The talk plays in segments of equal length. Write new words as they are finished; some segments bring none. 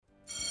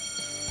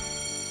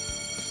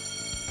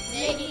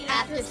Making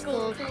After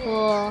School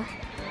Cool.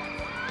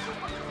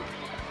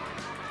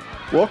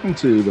 Welcome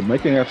to the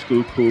Making After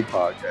School Cool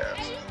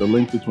podcast, the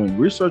link between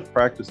research,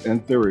 practice,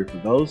 and theory for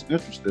those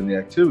interested in the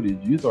activities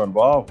youth are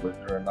involved with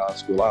during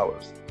non-school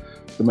hours.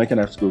 The Making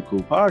After School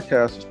Cool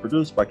podcast is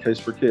produced by Case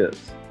for Kids,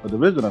 a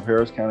division of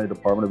Harris County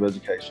Department of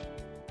Education,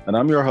 and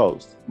I'm your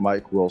host,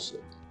 Mike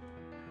Wilson.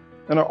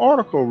 In an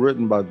article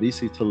written by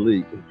VC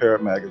Talik in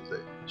Parrot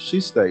Magazine,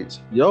 she states,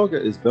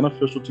 yoga is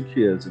beneficial to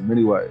kids in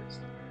many ways,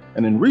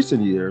 and in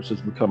recent years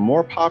has become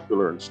more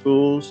popular in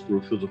schools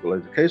through physical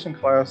education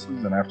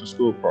classes and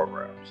after-school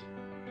programs.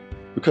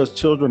 Because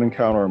children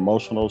encounter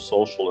emotional,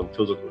 social, and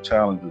physical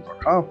challenges or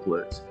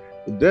conflicts,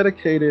 the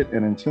dedicated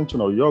and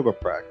intentional yoga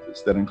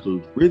practice that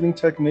includes breathing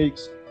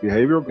techniques,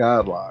 behavioral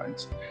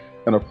guidelines,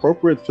 and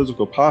appropriate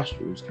physical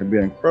postures can be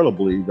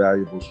incredibly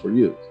valuable for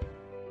youth.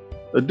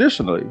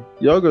 Additionally,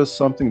 yoga is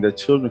something that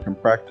children can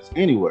practice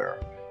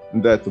anywhere,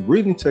 and that the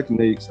breathing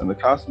techniques and the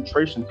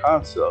concentration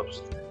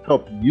concepts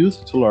help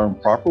youth to learn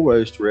proper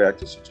ways to react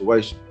to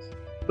situations,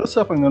 thus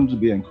helping them to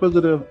be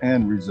inquisitive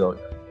and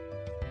resilient.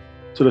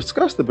 To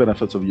discuss the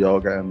benefits of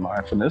yoga and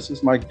mindfulness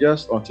is my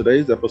guest on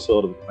today's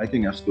episode of the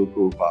Making After School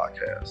Cool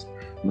podcast,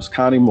 Ms.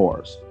 Connie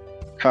Morris.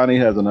 Connie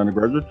has an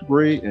undergraduate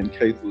degree in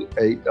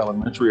K-8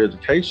 elementary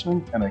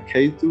education and a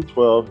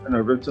K-12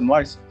 intervention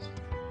license.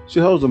 She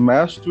holds a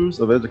Master's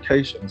of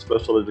Education in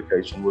Special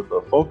Education with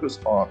a focus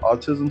on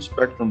autism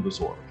spectrum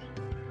disorders.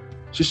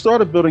 She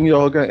started building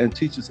yoga and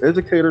teaches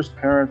educators,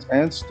 parents,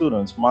 and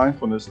students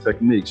mindfulness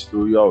techniques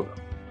through yoga.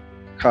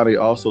 Connie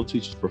also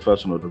teaches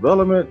professional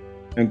development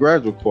and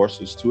graduate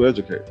courses to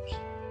educators.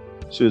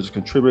 She is a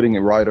contributing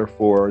writer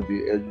for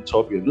the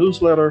Edutopia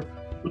newsletter,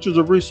 which is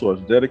a resource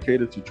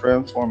dedicated to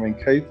transforming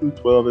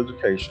K-12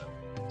 education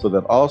so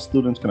that all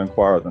students can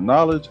acquire the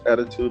knowledge,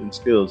 attitude, and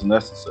skills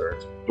necessary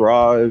to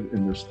thrive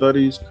in their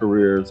studies,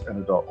 careers, and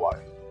adult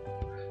life.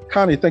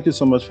 Connie, thank you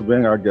so much for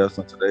being our guest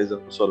on today's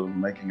episode of the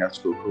Making After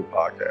School Cool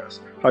podcast.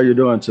 How are you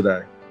doing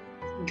today?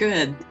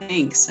 Good,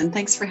 thanks. And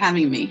thanks for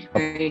having me.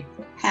 Very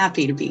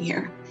happy to be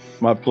here.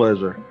 My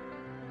pleasure.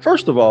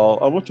 First of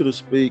all, I want you to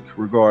speak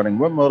regarding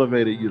what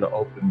motivated you to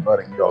open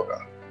Budding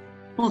Yoga.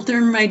 Well,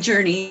 through my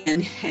journey,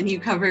 and you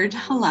covered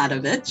a lot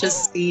of it,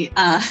 just the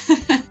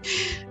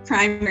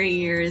primary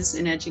years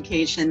in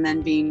education,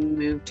 then being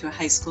moved to a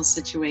high school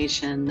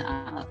situation,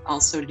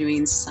 also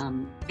doing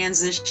some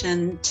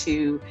transition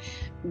to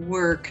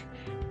work.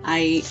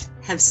 I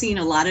have seen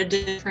a lot of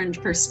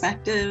different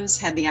perspectives,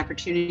 had the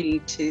opportunity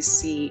to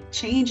see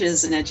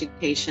changes in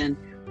education,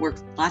 work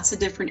with lots of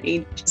different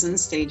ages and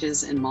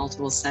stages in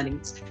multiple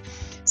settings.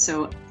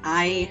 So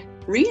I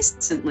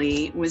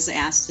recently was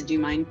asked to do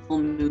mindful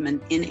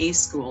movement in a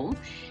school,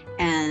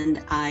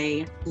 and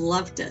I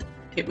loved it.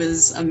 It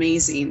was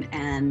amazing.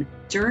 And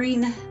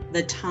during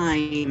the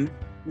time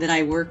that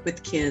I work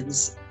with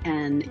kids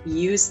and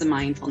use the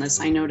mindfulness,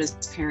 I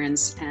noticed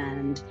parents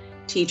and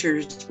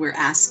teachers were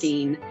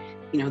asking,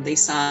 they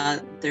saw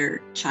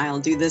their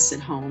child do this at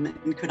home,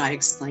 and could I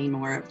explain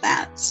more of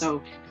that?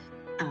 So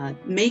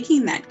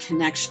making that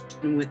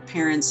connection with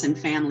parents and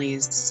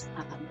families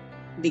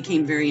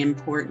became very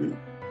important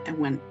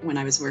when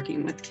I was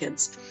working with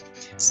kids.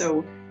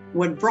 So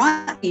what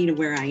brought me to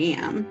where I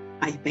am,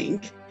 I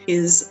think,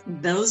 is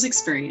those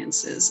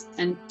experiences.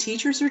 And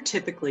teachers are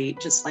typically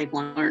just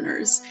lifelong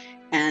learners.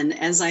 And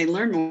as I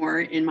learned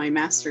more in my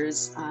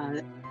master's,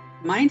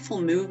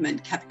 mindful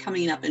movement kept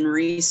coming up in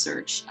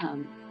research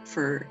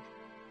for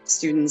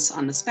students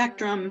on the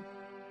spectrum,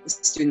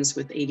 students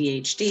with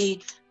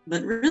ADHD,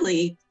 but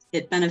really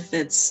it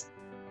benefits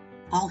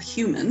all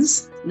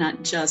humans,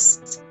 not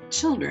just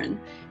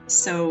children.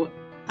 So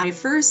I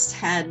first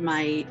had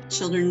my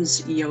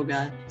children's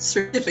yoga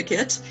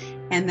certificate,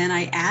 and then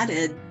I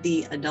added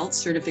the adult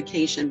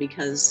certification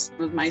because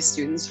some of my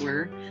students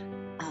were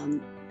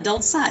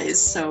adult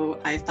size.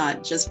 So I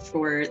thought just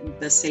for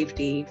the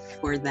safety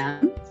for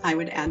them, I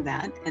would add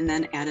that, and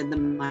then added the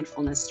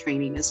mindfulness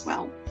training as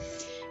well.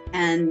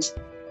 And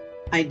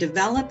I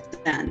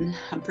developed then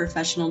a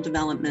professional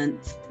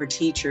development for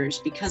teachers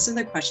because of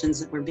the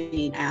questions that were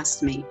being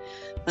asked me,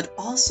 but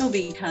also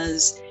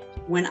because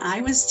when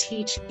I was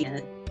teaching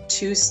it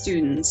to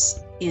students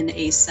in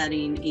a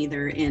setting,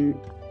 either in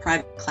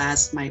private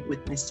class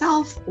with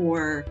myself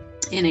or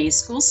in a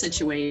school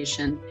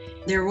situation,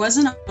 there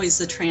wasn't always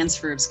the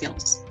transfer of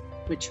skills,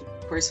 which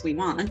of course we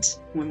want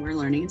when we're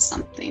learning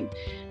something.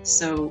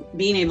 So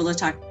being able to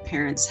talk to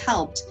parents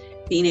helped.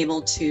 Being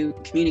able to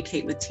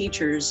communicate with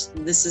teachers,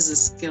 this is a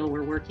skill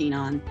we're working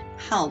on,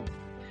 help.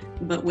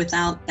 But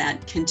without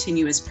that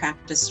continuous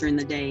practice during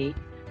the day,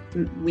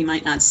 we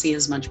might not see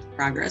as much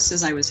progress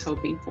as I was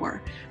hoping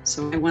for.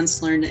 So I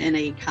once learned in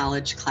a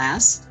college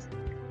class,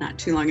 not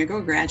too long ago,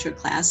 a graduate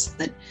class,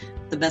 that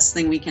the best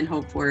thing we can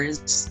hope for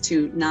is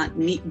to not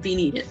be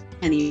needed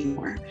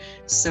anymore.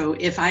 So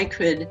if I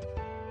could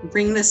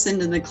bring this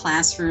into the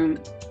classroom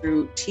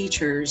through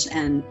teachers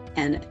and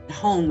at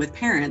home with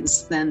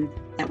parents, then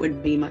that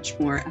would be much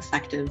more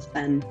effective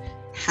than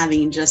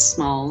having just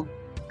small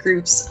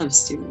groups of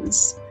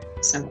students.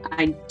 So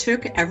I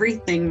took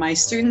everything my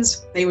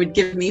students, they would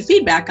give me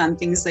feedback on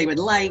things they would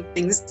like,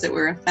 things that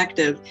were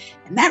effective.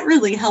 And that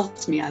really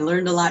helped me. I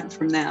learned a lot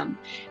from them.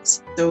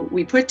 So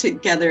we put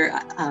together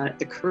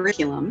the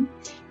curriculum,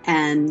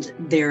 and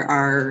there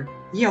are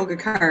yoga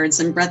cards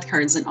and breath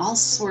cards and all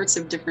sorts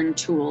of different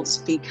tools,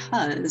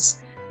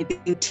 because I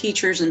think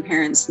teachers and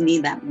parents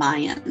need that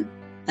buy-in,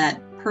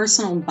 that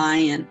personal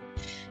buy-in.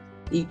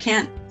 You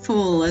can't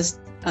fool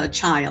a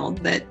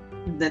child that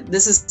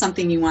this is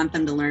something you want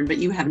them to learn, but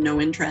you have no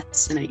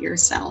interest in it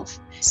yourself.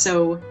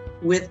 So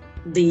with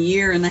the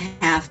year and a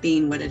half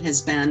being what it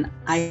has been,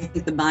 I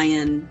think the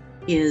buy-in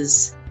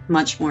is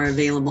much more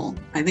available.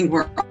 I think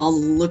we're all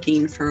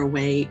looking for a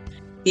way to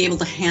be able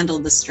to handle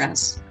the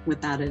stress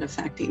without it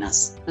affecting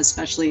us,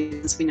 especially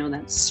as we know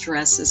that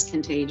stress is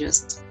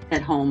contagious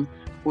at home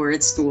or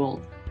at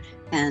school.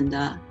 And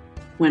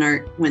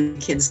when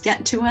kids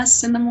get to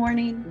us in the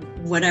morning,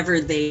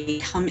 whatever they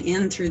come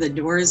in through the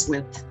doors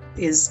with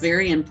is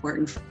very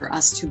important for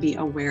us to be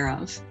aware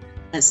of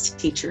as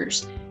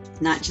teachers.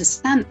 Not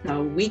just them,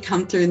 though. We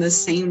come through the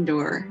same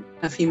door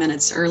a few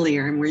minutes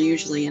earlier, and we're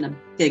usually in a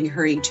big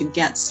hurry to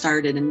get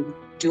started and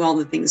do all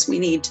the things we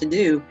need to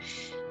do.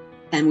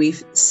 And we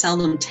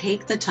seldom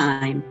take the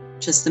time,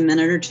 just a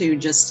minute or two,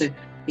 just to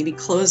maybe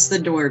close the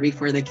door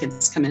before the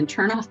kids come in,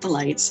 turn off the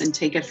lights, and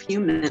take a few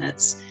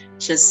minutes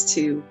just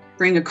to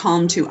bring a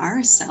calm to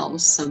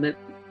ourselves, so that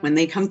when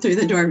they come through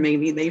the door,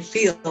 maybe they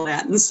feel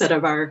that instead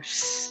of our,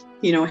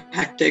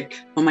 hectic,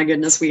 oh my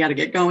goodness, we got to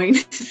get going,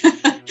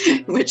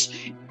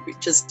 which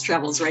just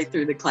travels right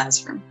through the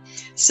classroom.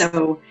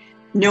 So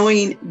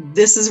knowing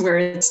this is where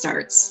it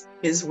starts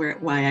is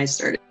why I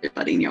started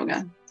Budding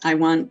Yoga. I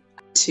want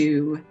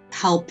to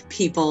help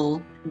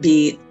people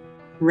be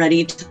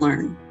ready to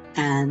learn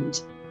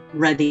and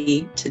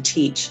ready to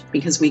teach,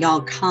 because we all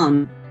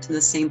come to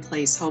the same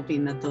place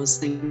hoping that those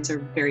things are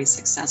very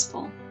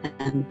successful,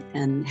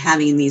 and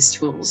having these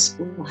tools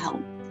will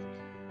help.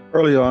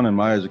 Early on in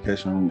my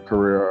education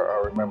career,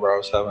 I remember I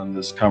was having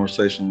this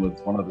conversation with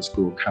one of the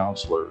school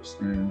counselors,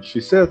 and she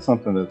said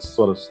something that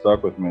sort of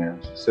stuck with me.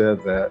 And she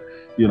said that,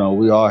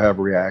 we all have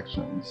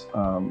reactions.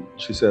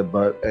 She said,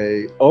 but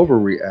a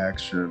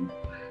overreaction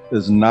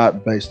is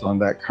not based on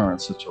that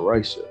current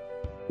situation.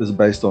 It's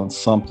based on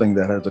something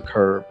that has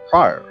occurred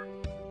prior.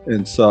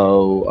 And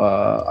so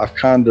I've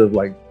kind of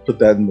put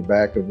that in the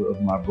back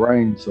of my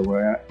brain. So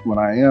when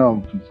I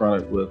am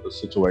confronted with a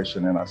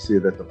situation and I see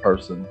that the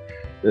person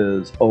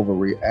is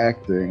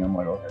overreacting, I'm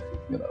like, okay,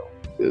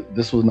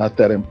 this was not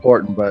that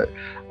important, but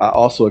I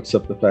also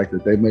accept the fact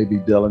that they may be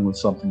dealing with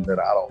something that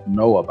I don't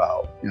know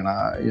about. And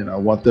I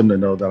want them to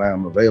know that I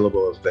am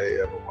available if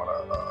they ever want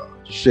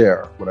to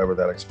share whatever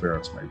that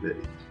experience may be.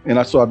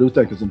 And so I do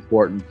think it's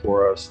important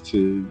for us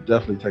to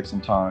definitely take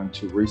some time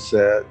to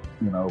reset,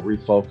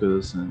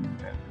 refocus and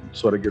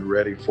sort of get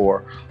ready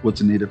for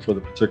what's needed for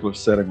the particular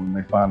setting when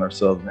they find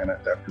themselves in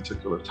at that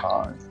particular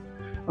time.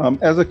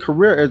 As a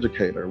career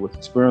educator with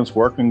experience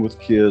working with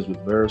kids with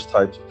various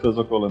types of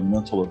physical and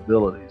mental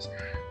abilities,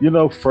 you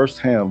know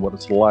firsthand what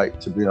it's like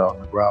to be on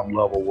the ground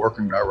level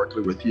working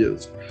directly with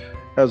youth.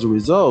 As a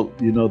result,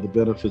 you know the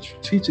benefits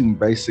for teaching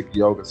basic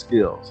yoga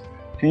skills.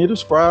 Can you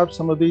describe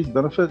some of these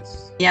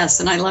benefits?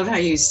 Yes, and I love how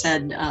you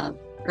said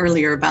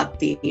earlier about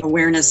the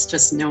awareness,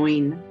 just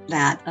knowing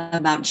that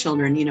about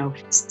children,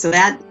 So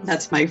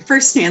that's my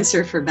first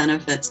answer for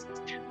benefits.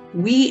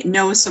 We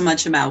know so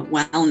much about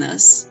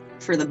wellness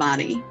for the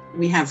body.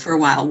 We have for a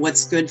while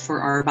what's good for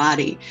our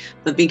body,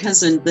 but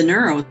because of the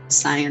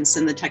neuroscience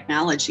and the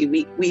technology,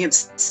 we have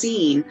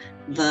seen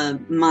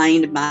the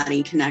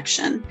mind-body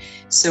connection.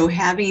 So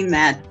having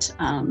that,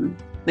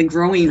 the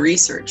growing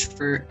research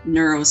for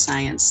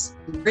neuroscience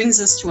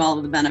brings us to all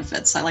of the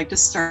benefits. I like to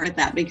start at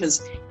that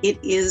because it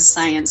is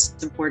science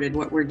supported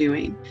what we're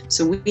doing.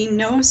 So we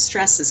know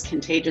stress is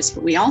contagious,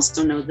 but we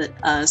also know that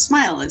a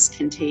smile is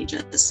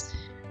contagious.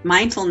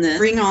 Mindfulness,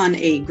 bring on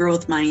a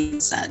growth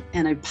mindset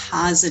and a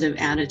positive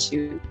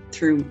attitude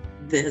through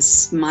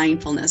this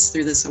mindfulness,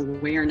 through this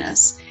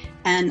awareness.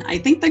 And I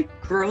think the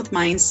growth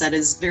mindset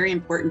is very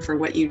important for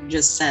what you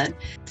just said.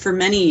 For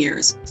many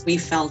years, we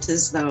felt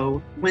as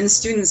though when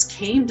students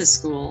came to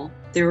school,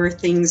 there were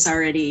things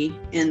already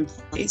in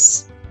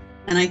place.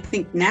 And I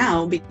think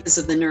now, because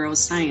of the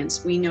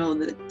neuroscience, we know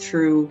that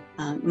through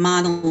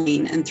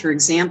modeling and through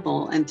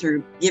example and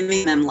through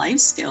giving them life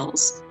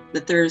skills,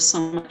 that there's so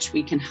much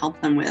we can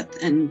help them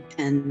with and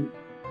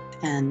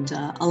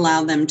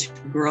allow them to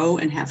grow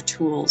and have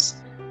tools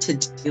to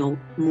deal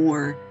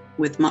more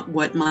with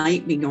what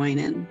might be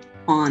going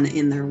on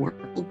in their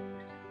world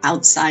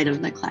outside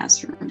of the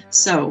classroom.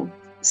 So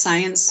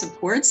science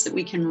supports that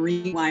we can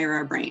rewire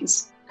our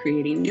brains,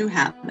 creating new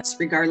habits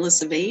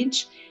regardless of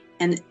age,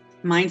 and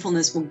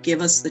mindfulness will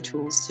give us the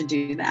tools to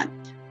do that.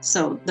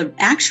 So the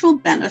actual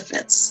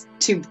benefits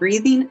to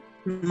breathing,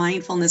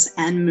 mindfulness,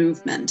 and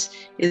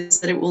movement is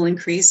that it will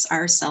increase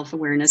our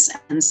self-awareness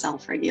and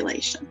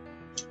self-regulation.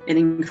 It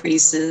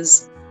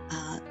increases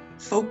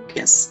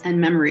focus and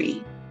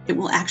memory. It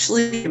will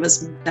actually give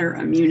us better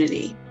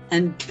immunity.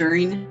 And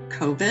during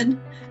COVID,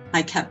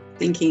 I kept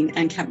thinking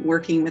and kept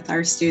working with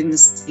our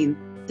students, saying,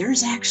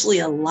 there's actually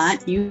a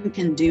lot you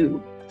can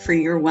do for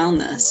your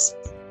wellness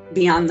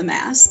beyond the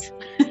mask,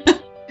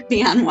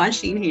 beyond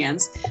washing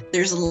hands.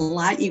 There's a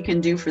lot you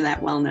can do for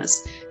that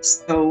wellness.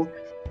 So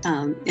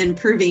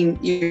improving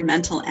your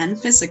mental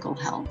and physical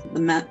health,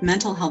 the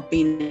mental health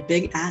being a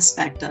big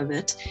aspect of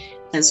it,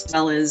 as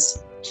well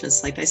as,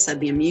 just like I said,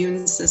 the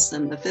immune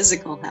system, the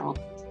physical health.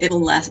 It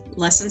will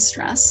lessen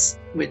stress,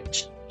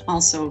 which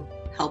also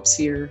helps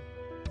your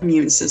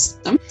immune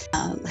system,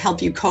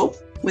 help you cope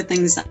with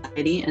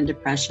anxiety and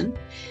depression.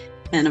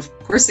 And of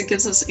course, it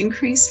gives us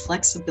increased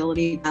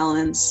flexibility,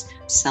 balance,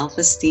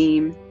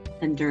 self-esteem,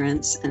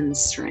 endurance, and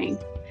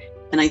strength.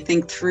 And I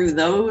think through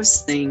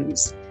those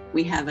things,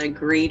 we have a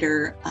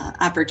greater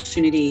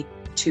opportunity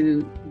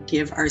to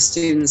give our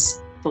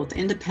students both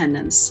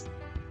independence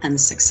and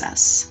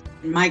success.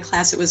 In my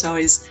class, it was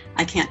always,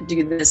 I can't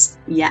do this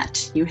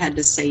yet. You had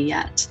to say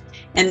yet.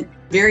 And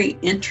very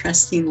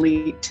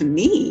interestingly to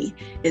me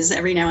is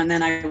every now and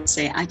then I would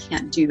say, I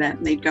can't do that.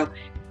 And they'd go,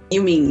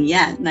 you mean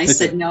yet? And I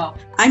said, no,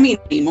 I mean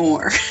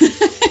more.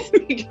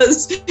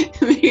 Because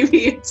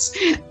maybe it's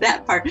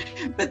that part.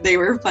 But they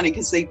were funny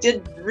because they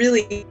did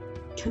really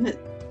kind of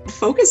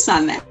focus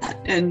on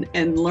that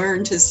and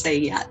learn to say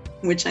yet,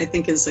 which I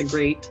think is a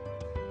great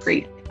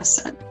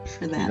asset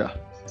for that. Yeah.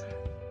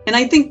 And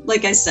I think,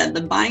 like I said,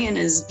 the buy-in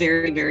is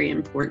very, very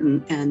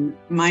important. And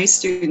my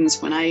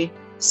students, when I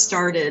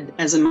started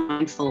as a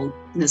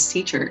mindfulness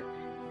teacher,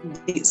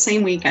 the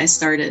same week I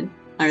started,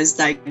 I was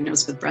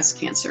diagnosed with breast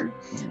cancer.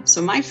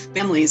 So my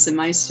families and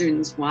my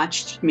students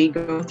watched me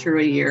go through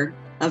a year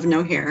of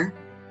no hair.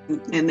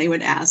 And they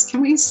would ask,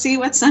 can we see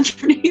what's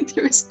underneath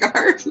your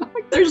scarf? And I'm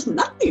like, there's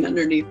nothing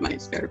underneath my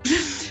scarf.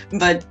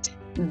 But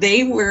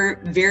they were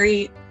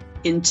very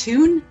in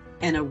tune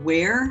and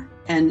aware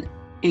and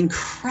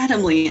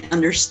incredibly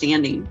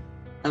understanding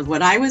of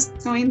what I was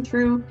going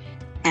through.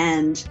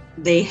 And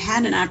they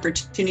had an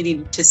opportunity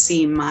to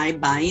see my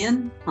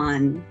buy-in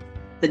on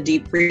the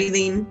deep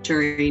breathing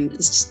during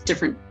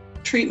different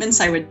treatments.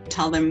 I would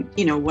tell them,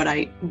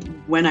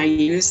 when I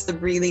use the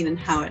breathing and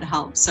how it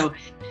helps. So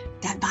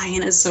that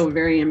buy-in is so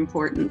very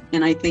important.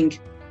 And I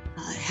think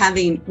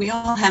we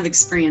all have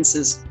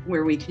experiences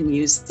where we can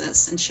use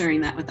this, and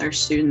sharing that with our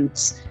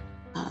students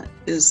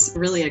is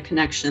really a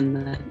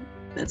connection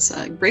that's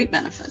a great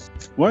benefit.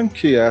 One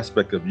key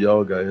aspect of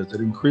yoga is it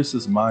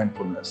increases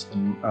mindfulness.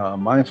 And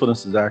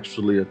mindfulness is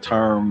actually a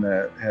term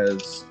that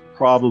has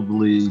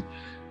probably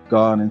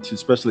gone into,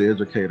 especially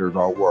educators,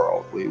 our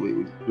world.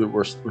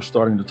 We're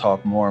starting to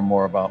talk more and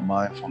more about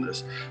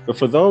mindfulness. But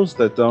for those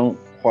that don't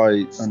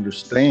quite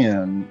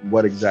understand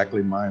what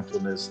exactly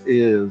mindfulness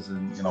is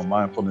and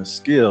mindfulness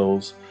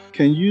skills,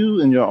 can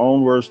you, in your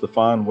own words,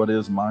 define what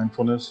is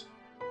mindfulness?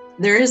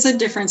 There is a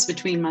difference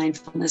between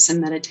mindfulness and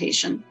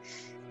meditation.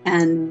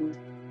 And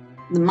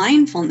the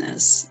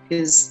mindfulness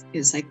is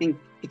I think,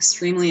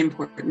 extremely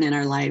important in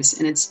our lives.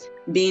 And it's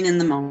being in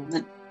the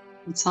moment.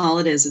 That's all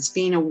it is. It's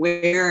being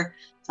aware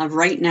of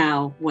right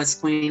now what's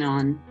going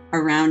on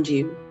around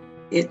you.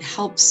 It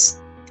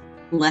helps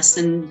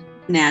lessen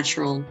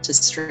natural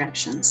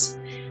distractions.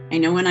 I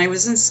know when I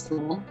was in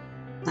school,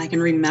 I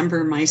can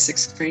remember my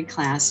 6th grade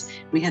class,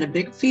 we had a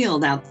big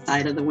field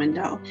outside of the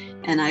window,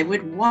 and I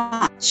would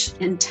watch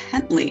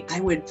intently. I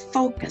would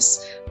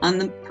focus on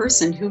the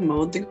person who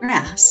mowed the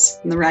grass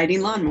and the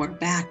riding lawnmower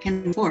back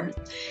and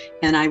forth.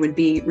 And I would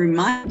be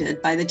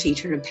reminded by the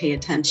teacher to pay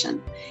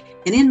attention.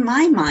 And in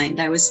my mind,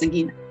 I was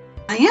thinking,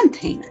 I am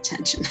paying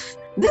attention.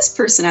 This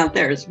person out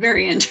there is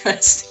very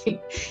interesting.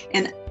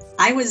 And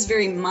I was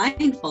very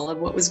mindful of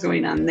what was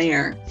going on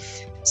there.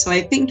 So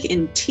I think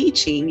in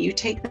teaching, you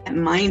take that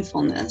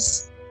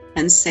mindfulness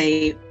and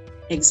say,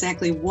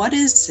 exactly what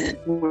is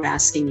it we're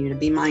asking you to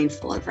be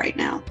mindful of right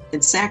now?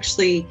 It's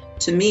actually,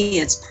 to me,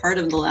 it's part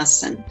of the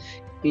lesson.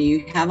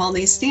 You have all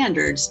these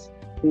standards.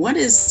 What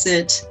is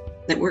it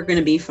that we're going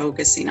to be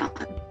focusing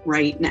on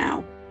right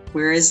now?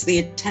 Where is the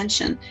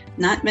attention?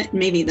 Not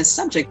maybe the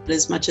subject, but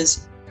as much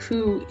as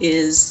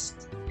who's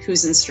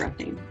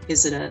instructing.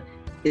 Is it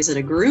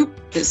a group?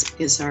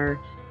 Is our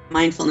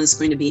mindfulness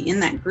going to be in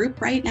that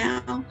group right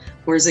now?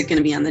 Or is it going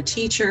to be on the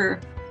teacher?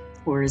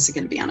 Or is it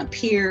going to be on a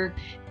peer?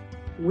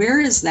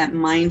 Where is that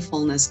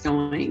mindfulness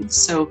going?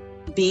 So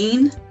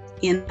being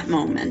in that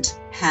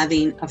moment,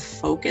 having a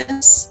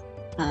focus,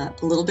 a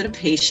little bit of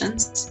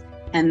patience,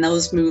 and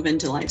those move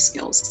into life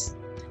skills.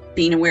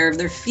 Being aware of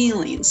their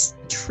feelings,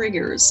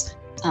 triggers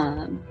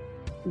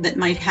that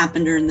might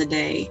happen during the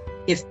day.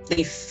 If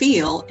they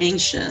feel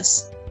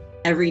anxious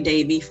every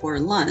day before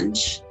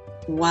lunch,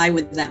 why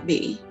would that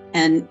be?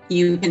 And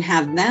you can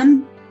have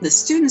them, the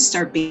students,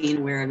 start being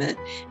aware of it.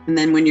 And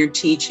then when you're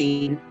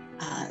teaching,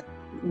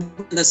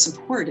 where the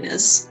support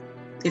is.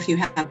 If you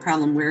have a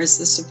problem, where is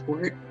the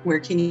support? Where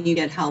can you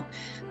get help?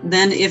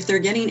 Then if they're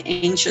getting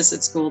anxious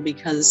at school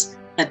because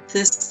at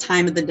this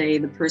time of the day,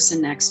 the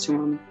person next to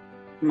them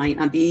might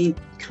not be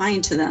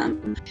kind to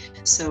them.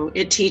 So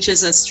it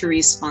teaches us to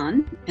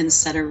respond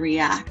instead of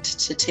react,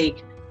 to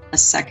take a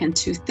second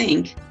to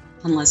think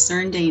unless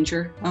they're in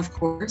danger, of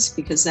course,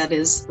 because that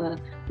is the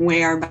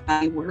way our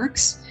body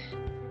works.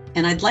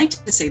 And I'd like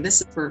to say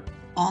this is for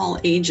all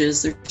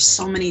ages. There's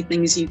so many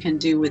things you can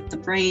do with the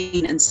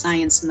brain and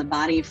science in the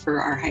body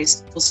for our high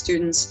school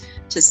students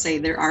to say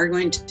there are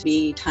going to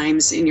be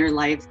times in your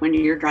life when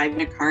you're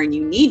driving a car and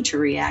you need to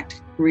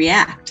react,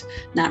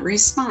 not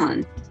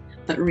respond,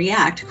 but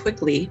react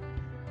quickly,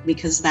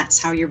 because that's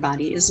how your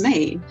body is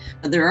made.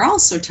 But there are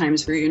also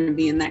times where you're going to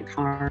be in that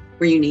car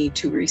where you need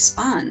to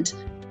respond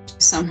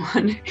to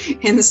someone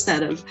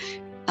instead of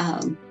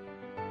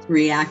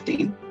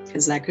reacting,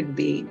 because that could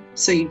be,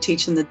 so you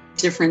teach them the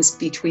difference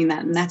between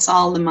that. And that's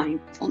all the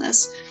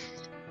mindfulness,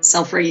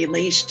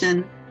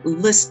 self-regulation,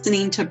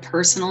 listening to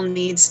personal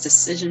needs,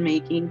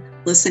 decision-making,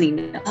 listening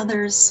to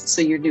others.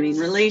 So you're doing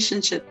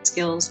relationship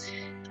skills,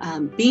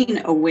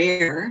 being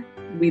aware.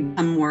 We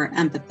become more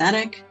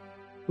empathetic.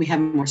 We have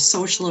more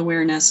social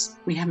awareness.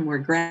 We have more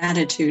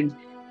gratitude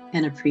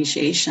and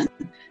appreciation.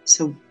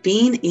 So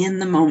being in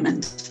the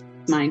moment,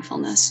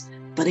 mindfulness,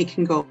 but it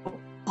can go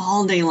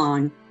all day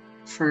long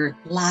for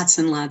lots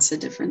and lots of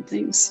different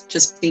things.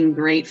 Just being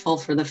grateful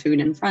for the food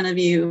in front of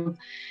you,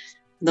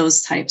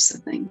 those types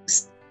of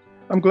things.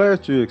 I'm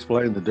glad you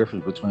explained the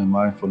difference between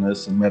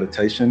mindfulness and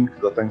meditation,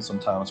 because I think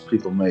sometimes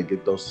people may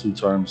get those two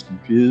terms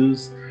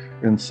confused.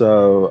 And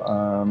so,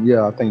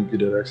 I think you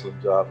did an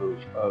excellent job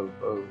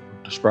of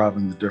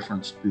describing the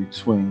difference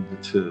between the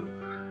two.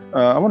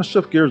 I want to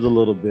shift gears a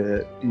little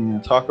bit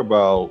and talk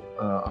about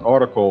an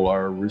article I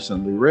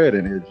recently read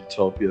in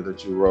Edutopia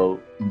that you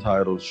wrote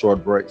entitled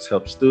 "Short Breaks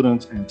Help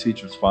Students and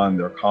Teachers Find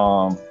Their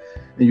Calm."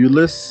 And you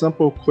list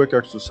simple, quick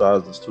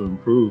exercises to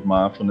improve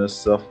mindfulness,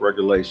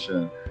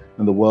 self-regulation,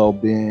 and the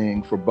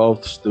well-being for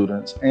both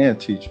students and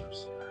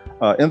teachers.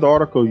 In the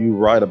article, you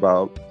write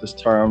about this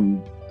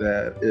term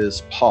that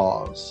is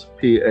PAUSE,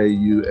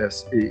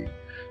 P-A-U-S-E.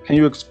 Can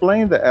you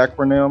explain the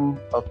acronym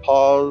of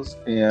PAUSE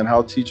and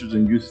how teachers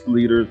and youth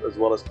leaders, as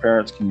well as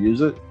parents, can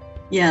use it?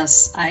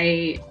 Yes,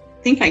 I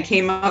think I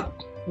came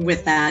up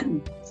with that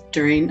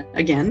during,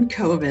 again,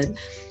 COVID,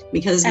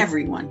 because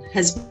everyone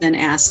has been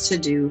asked to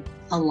do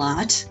a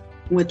lot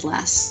with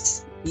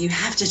less. You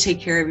have to take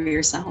care of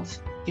yourself.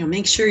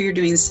 Make sure you're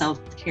doing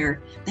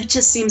self-care. That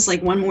just seems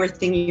like one more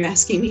thing you're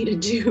asking me to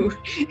do,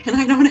 and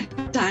I don't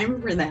have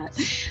time for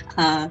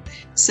that.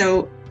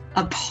 So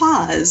a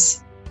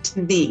pause,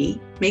 to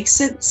me,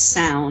 makes it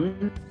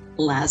sound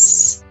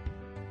less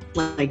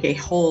like a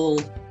whole,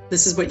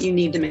 this is what you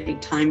need to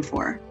make time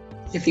for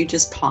if you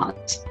just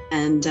pause.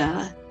 And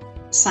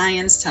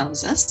science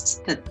tells us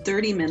that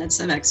 30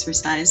 minutes of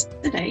exercise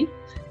a day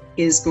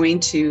is going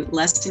to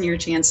lessen your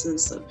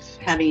chances of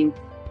having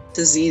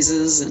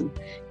diseases and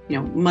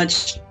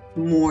much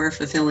more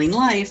fulfilling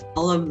life,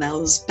 all of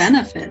those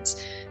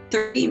benefits.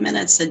 30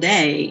 minutes a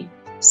day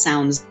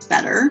sounds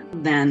better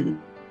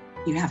than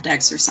you have to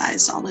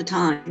exercise all the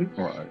time.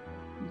 Right.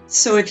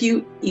 So if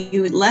you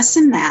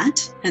lessen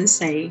that and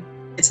say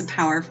it's a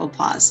powerful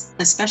pause,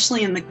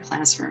 especially in the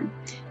classroom.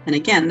 And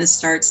again, this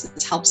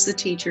helps the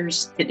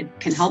teachers, it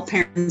can help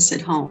parents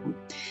at home.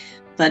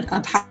 But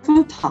a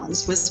powerful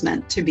pause was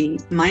meant to be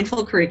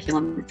mindful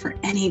curriculum for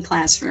any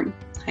classroom,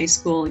 high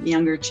school,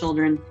 younger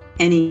children,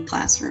 any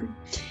classroom.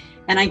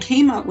 And I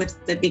came up with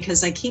it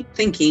because I keep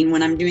thinking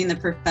when I'm doing the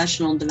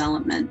professional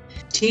development,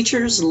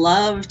 teachers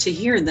love to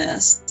hear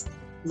this,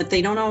 but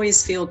they don't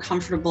always feel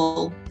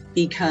comfortable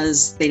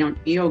because they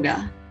don't do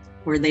yoga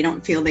or they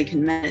don't feel they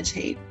can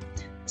meditate.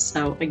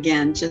 So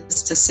again,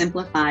 just to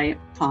simplify,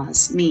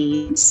 pause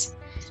means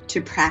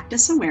to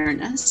practice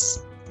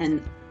awareness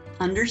and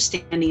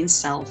understanding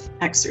self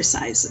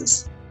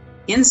exercises.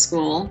 In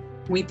school,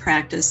 we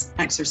practice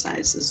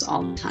exercises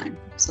all the time.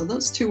 So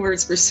those two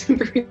words were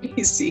super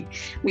easy.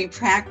 We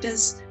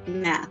practice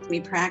math, we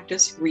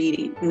practice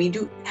reading, and we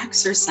do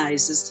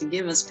exercises to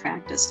give us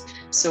practice.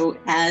 So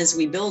as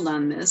we build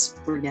on this,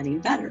 we're getting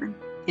better.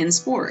 In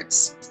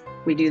sports,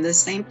 we do the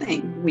same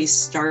thing. We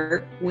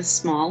start with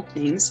small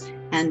things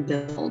and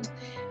build.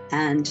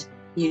 And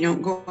you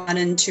don't go out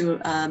into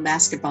a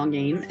basketball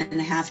game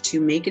and have to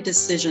make a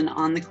decision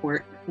on the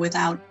court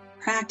without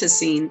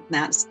practicing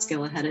that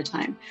skill ahead of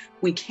time.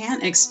 We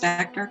can't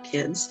expect our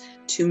kids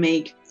to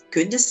make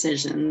good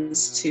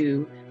decisions,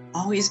 to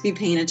always be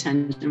paying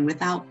attention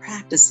without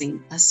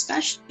practicing,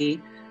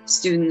 especially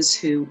students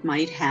who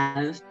might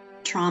have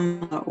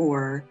trauma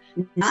or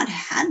not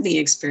had the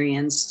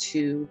experience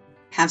to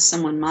have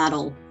someone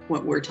model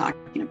what we're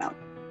talking about.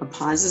 A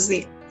pause is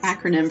the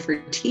acronym for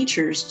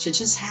teachers to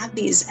just have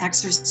these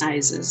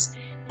exercises,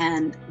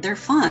 and they're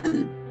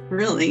fun,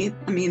 really.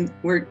 I mean,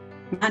 we're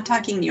not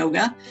talking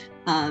yoga,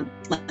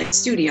 like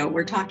studio.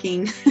 We're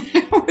talking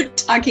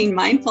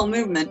mindful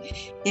movement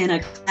in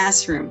a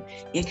classroom.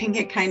 It can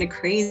get kind of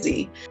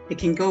crazy. It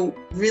can go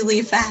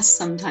really fast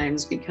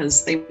sometimes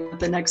because they want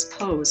the next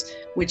pose,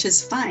 which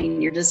is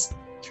fine. You're just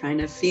trying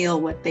to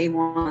feel what they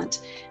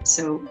want.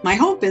 So my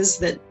hope is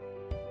that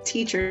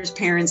teachers,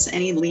 parents,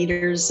 any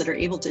leaders that are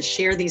able to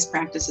share these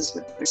practices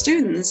with their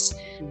students,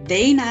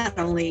 they not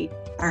only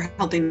are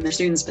helping their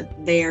students,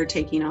 but they are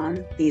taking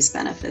on these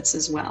benefits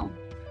as well.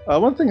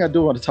 One thing I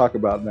do want to talk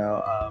about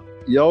now,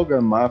 yoga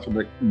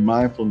and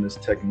mindfulness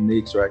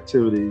techniques or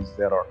activities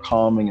that are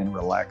calming and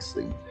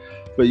relaxing.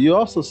 But you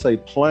also say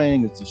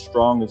playing is the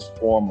strongest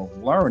form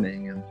of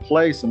learning, and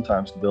play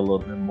sometimes can be a little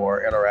bit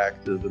more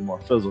interactive and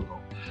more physical.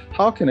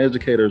 How can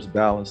educators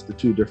balance the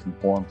two different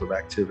forms of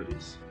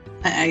activities?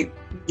 I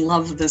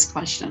love this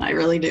question. I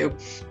really do.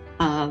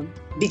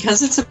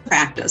 Because it's a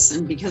practice,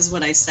 and because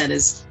what I said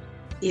is,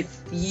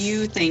 if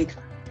you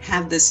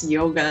have this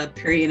yoga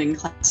period in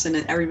class and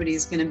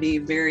everybody's going to be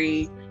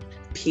very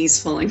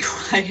peaceful and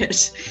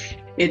quiet,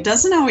 it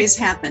doesn't always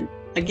happen.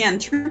 Again,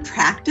 through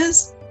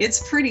practice,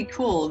 it's pretty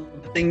cool,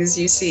 the things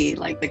you see,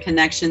 like the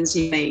connections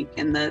you make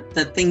and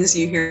the things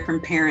you hear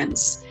from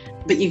parents,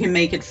 but you can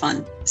make it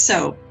fun.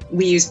 So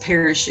we use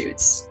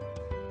parachutes.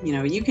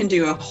 You can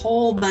do a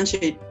whole bunch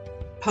of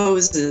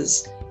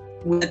poses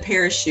with a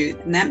parachute,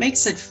 and that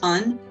makes it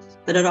fun,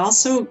 but it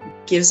also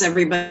gives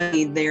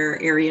everybody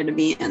their area to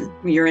be in.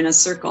 You're in a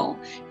circle,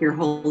 you're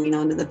holding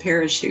onto the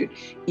parachute,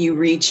 you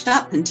reach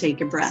up and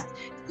take a breath,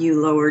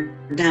 you lower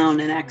down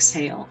and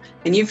exhale,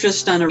 and you've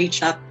just done a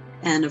reach up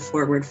and a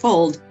forward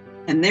fold,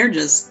 and they're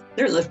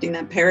lifting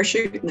that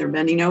parachute and they're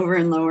bending over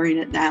and lowering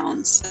it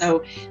down.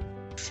 So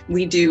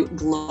we do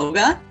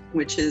Gloga,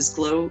 which is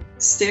glow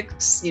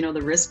sticks. The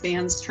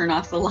wristbands turn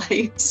off the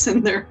lights,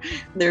 and their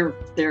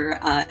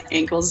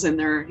ankles and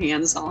their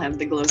hands all have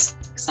the glow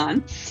sticks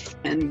on,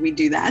 and we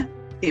do that.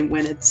 And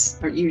when it's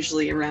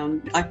usually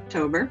around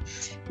October,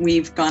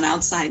 we've gone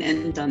outside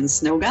and done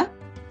Snowga,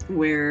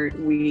 where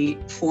we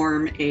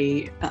form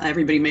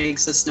everybody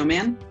makes a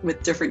snowman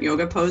with different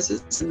yoga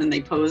poses, and then they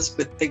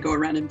go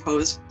around and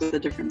pose with the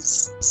different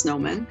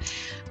snowmen.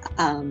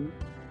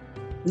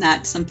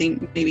 Not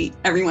something maybe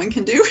everyone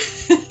can do,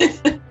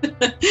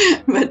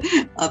 but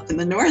up in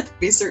the north,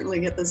 we certainly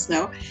get the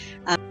snow.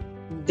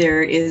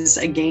 There is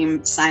a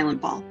game, Silent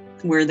Ball,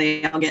 where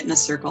they all get in a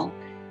circle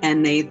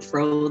and they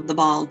throw the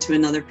ball to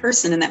another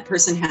person, and that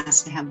person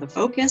has to have the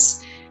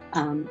focus,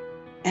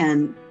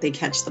 and they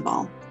catch the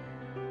ball.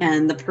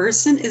 And the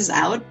person is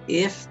out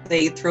if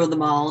they throw the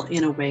ball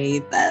in a way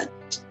that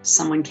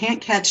someone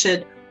can't catch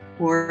it,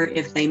 or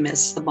if they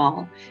miss the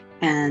ball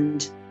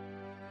and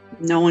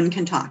no one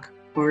can talk,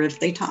 or if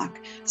they talk.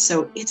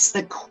 So it's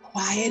the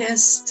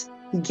quietest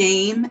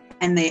game,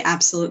 and they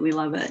absolutely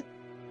love it.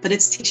 But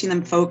it's teaching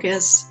them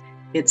focus.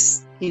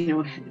 It's,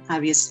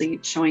 obviously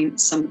showing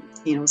some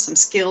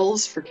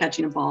skills for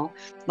catching a ball.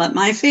 But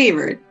my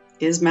favorite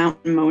is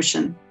mountain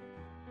motion.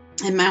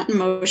 And mountain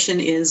motion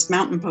is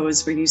mountain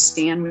pose, where you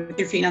stand with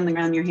your feet on the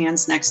ground, your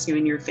hands next to you,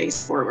 and your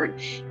face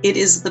forward. It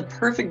is the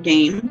perfect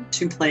game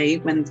to play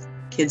when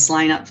kids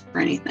line up for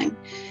anything.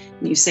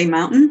 And you say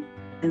mountain,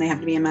 and they have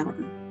to be a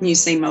mountain. And you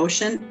say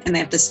motion, and they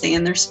have to stay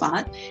in their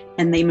spot,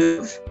 and they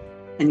move.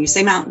 And you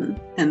say mountain,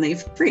 and they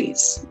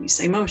freeze. You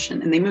say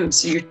motion, and they move.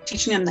 So you're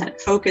teaching them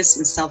that focus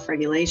and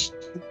self-regulation.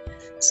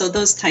 So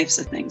those types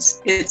of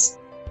things. It's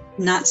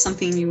not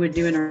something you would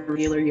do in a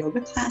regular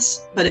yoga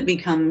class, but it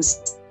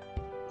becomes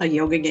a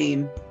yoga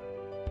game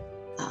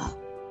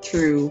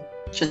through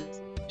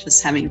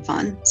just having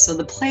fun. So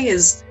the play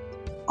is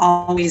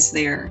always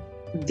there.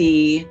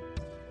 The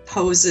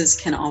poses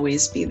can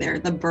always be there.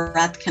 The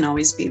breath can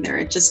always be there.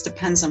 It just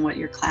depends on what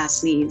your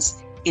class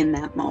needs in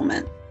that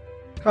moment.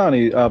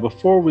 Connie,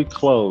 before we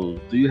close,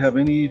 do you have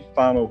any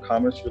final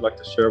comments you'd like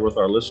to share with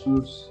our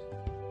listeners?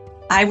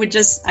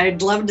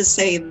 I'd love to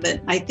say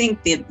that I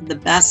think the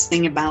best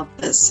thing about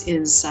this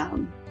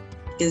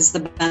is the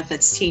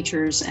benefits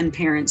teachers and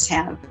parents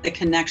have, the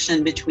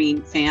connection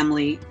between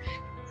family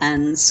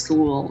and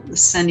school,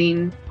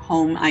 sending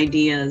home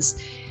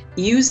ideas,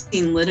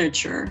 using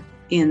literature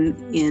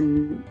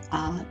in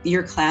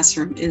your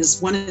classroom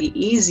is one of the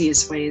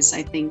easiest ways,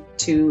 I think,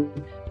 to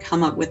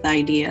come up with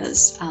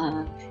ideas.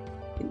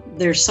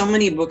 There's so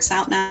many books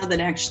out now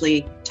that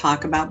actually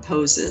talk about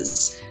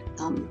poses.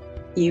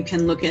 You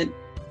can look at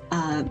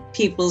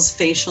people's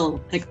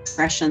facial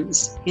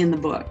expressions in the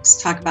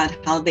books, talk about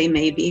how they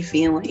may be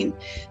feeling,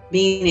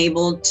 being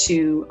able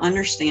to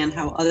understand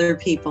how other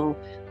people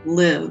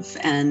live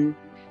and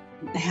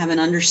have an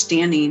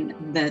understanding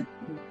that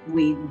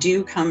we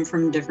do come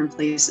from different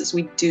places.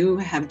 We do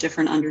have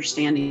different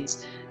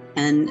understandings,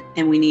 and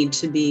we need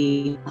to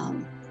be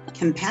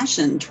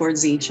compassionate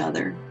towards each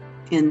other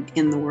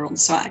in the world.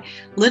 So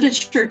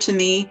literature to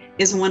me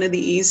is one of the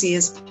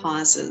easiest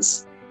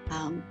pauses.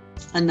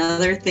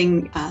 Another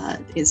thing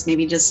is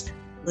maybe just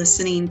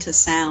listening to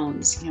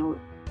sounds.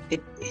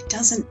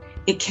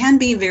 It can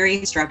be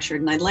very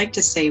structured. And I'd like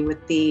to say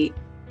with the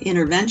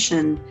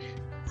intervention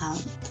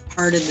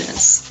part of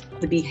this,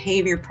 the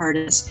behavior part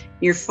of this,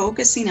 you're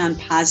focusing on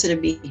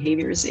positive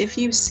behaviors. If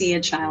you see a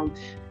child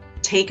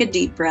take a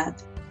deep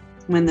breath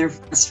when they're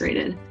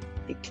frustrated,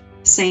 like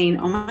saying,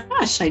 "Oh my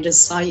gosh, I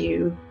just saw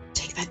you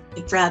take that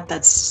deep breath.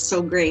 That's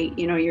so great."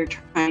 You're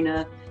trying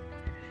to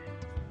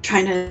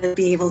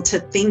be able to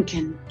think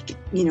and,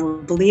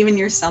 believe in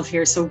yourself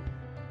here. So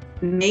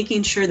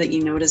making sure that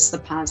you notice the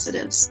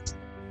positives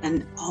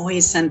and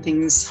always send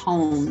things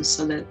home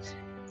so that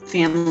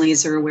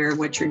families are aware of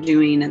what you're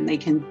doing and they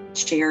can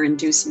share and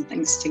do some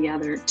things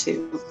together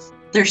too.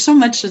 There's so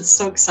much that's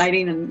so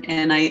exciting.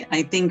 And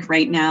I think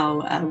right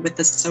now with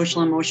the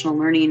social emotional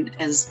learning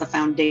as the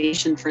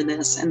foundation for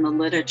this and the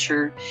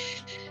literature,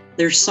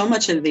 there's so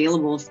much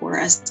available for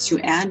us to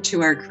add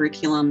to our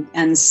curriculum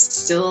and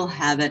still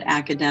have it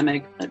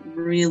academic, but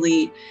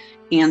really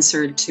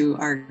answered to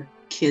our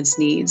kids'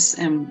 needs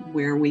and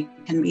where we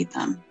can meet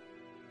them.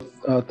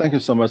 Thank you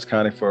so much,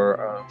 Connie,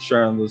 for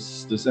sharing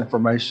this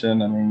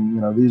information. I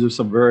mean, these are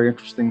some very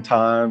interesting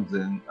times,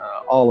 and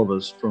all of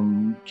us,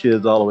 from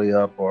kids all the way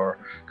up, are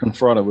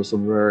confronted with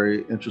some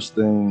very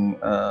interesting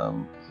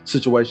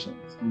situations.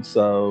 And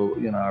so,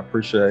 I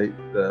appreciate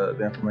the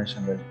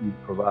information that you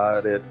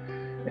provided,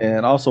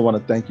 and also want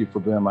to thank you for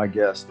being my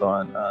guest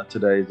on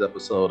today's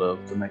episode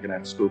of the Making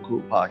After School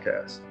Cool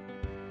podcast.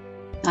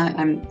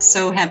 I'm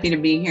so happy to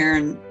be here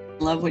and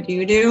love what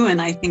you do,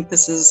 and I think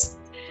this is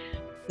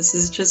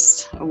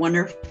just a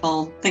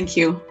wonderful, thank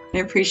you. I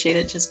appreciate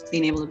it, just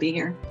being able to be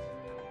here.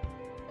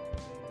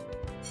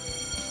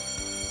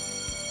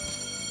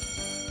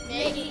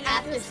 Making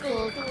After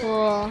School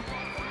Cool.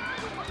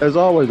 As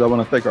always, I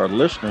want to thank our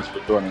listeners for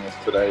joining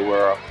us today,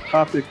 where our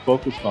topic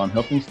focused on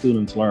helping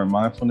students learn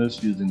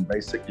mindfulness using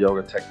basic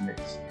yoga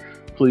techniques.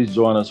 Please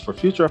join us for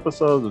future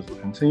episodes as we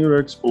continue to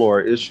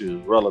explore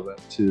issues relevant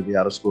to the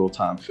out-of-school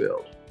time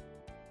field.